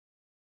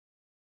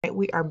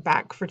We are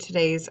back for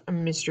today's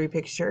mystery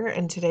picture,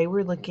 and today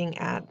we're looking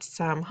at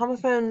some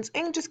homophones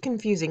and just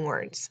confusing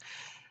words.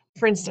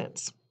 For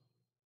instance,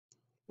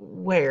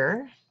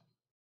 where,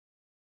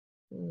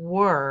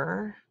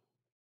 were,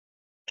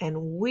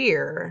 and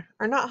we're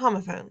are not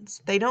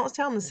homophones. They don't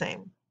sound the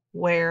same.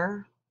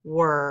 Where,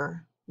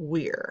 were,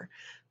 we're.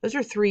 Those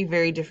are three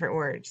very different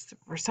words.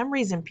 For some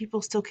reason,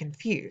 people still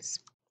confuse,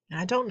 and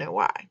I don't know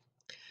why.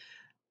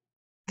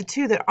 The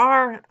two that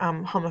are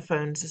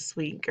homophones this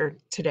week or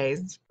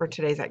today's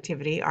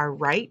activity are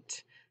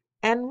right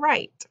and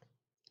right.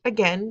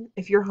 Again,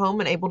 if you're home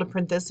and able to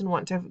print this and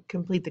want to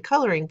complete the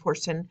coloring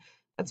portion,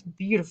 that's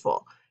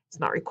beautiful. It's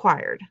not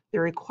required. The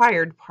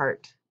required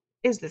part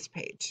is this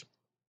page.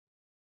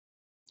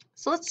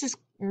 So let's just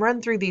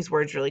run through these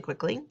words really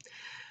quickly.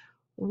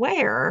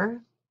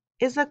 Where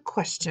is a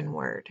question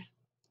word.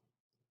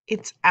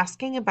 It's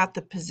asking about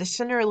the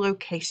position or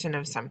location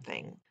of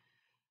something.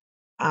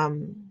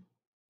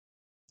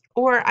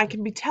 Or I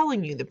can be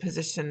telling you the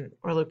position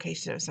or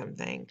location of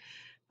something.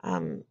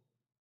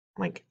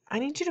 Like, I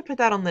need you to put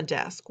that on the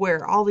desk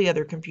where all the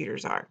other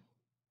computers are.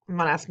 I'm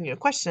not asking you a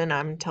question,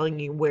 I'm telling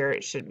you where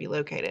it should be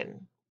located.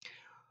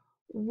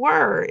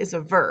 Were is a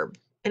verb,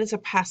 and it's a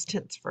past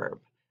tense verb.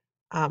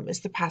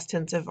 It's the past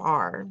tense of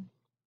are.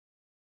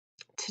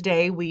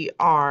 Today we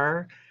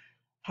are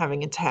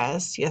having a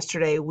test.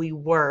 Yesterday we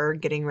were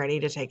getting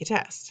ready to take a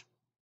test.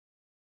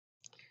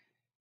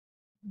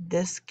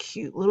 This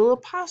cute little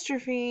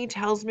apostrophe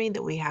tells me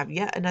that we have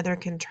yet another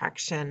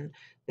contraction.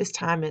 This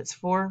time it's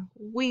for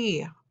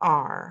we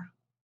are,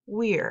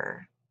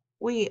 we're,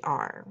 we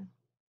are.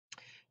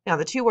 Now,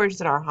 the two words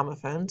that are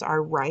homophones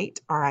are right,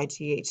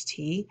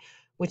 R-I-T-H-T,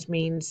 which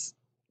means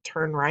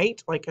turn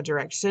right, like a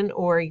direction,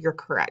 or you're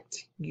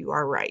correct, you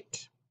are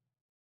right.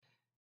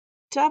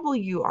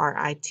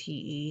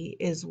 W-R-I-T-E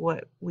is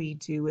what we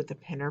do with a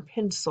pen or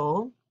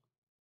pencil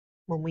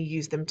when we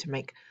use them to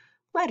make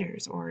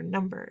letters or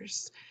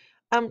numbers.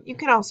 You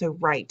can also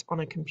write on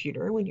a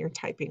computer when you're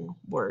typing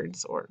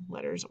words or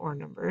letters or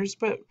numbers,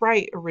 but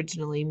write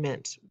originally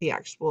meant the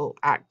actual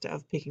act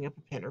of picking up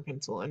a pen or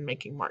pencil and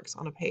making marks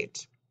on a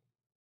page.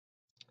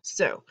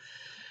 So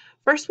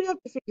first we have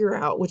to figure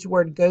out which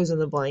word goes in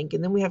the blank,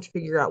 and then we have to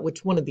figure out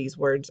which one of these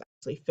words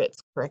actually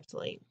fits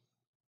correctly.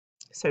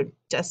 So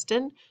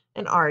Dustin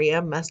and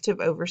Aria must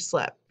have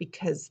overslept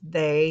because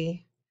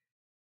they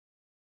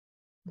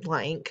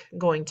blank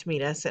going to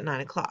meet us at 9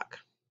 o'clock.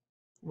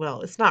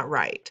 Well, it's not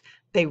right.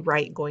 They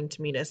write going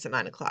to meet us at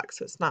 9 o'clock,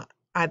 so it's not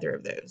either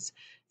of those.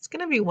 It's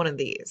going to be one of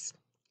these.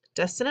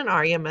 Dustin and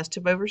Aria must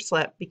have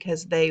overslept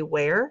because they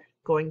were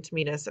going to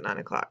meet us at 9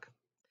 o'clock.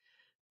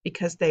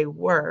 Because they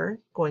were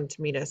going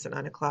to meet us at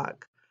 9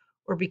 o'clock.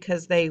 Or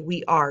because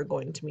we are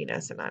going to meet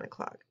us at 9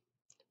 o'clock.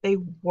 They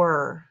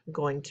were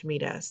going to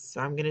meet us.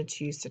 So I'm going to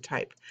choose to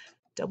type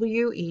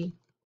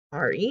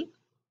W-E-R-E.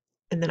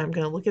 And then I'm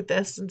going to look at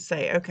this and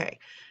say, okay,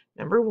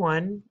 number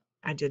one,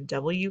 I did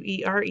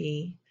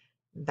W-E-R-E.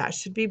 That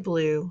should be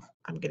blue.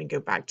 I'm going to go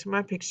back to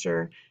my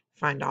picture,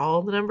 find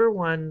all the number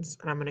ones,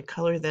 and I'm going to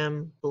color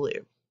them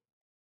blue.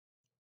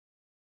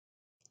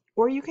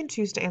 Or you can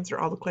choose to answer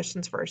all the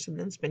questions first and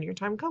then spend your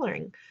time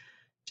coloring.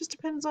 Just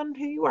depends on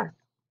who you are.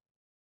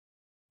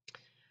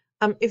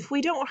 If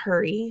we don't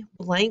hurry,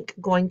 blank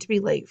going to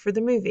be late for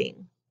the movie.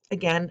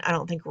 Again, I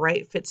don't think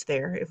right fits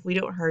there. If we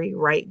don't hurry,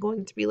 right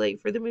going to be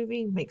late for the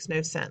movie makes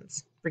no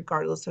sense,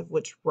 regardless of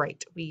which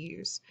right we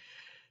use.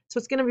 So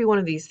it's going to be one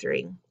of these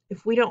three.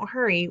 If we don't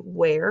hurry,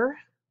 where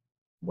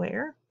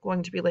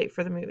going to be late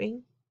for the movie?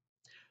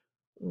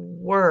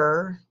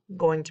 We're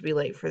going to be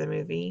late for the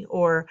movie,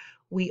 or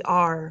we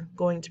are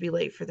going to be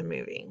late for the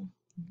movie.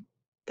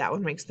 That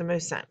one makes the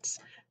most sense.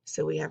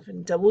 So we have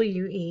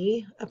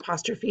W-E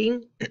apostrophe.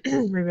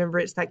 Remember,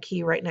 it's that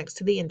key right next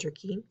to the enter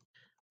key.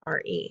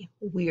 R-E.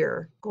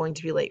 We're going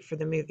to be late for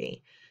the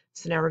movie.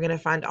 So now we're going to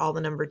find all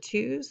the number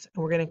twos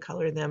and we're going to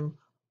color them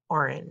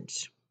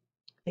orange.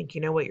 I think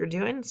you know what you're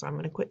doing, so I'm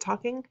going to quit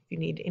talking. If you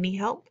need any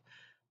help,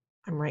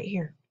 I'm right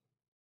here.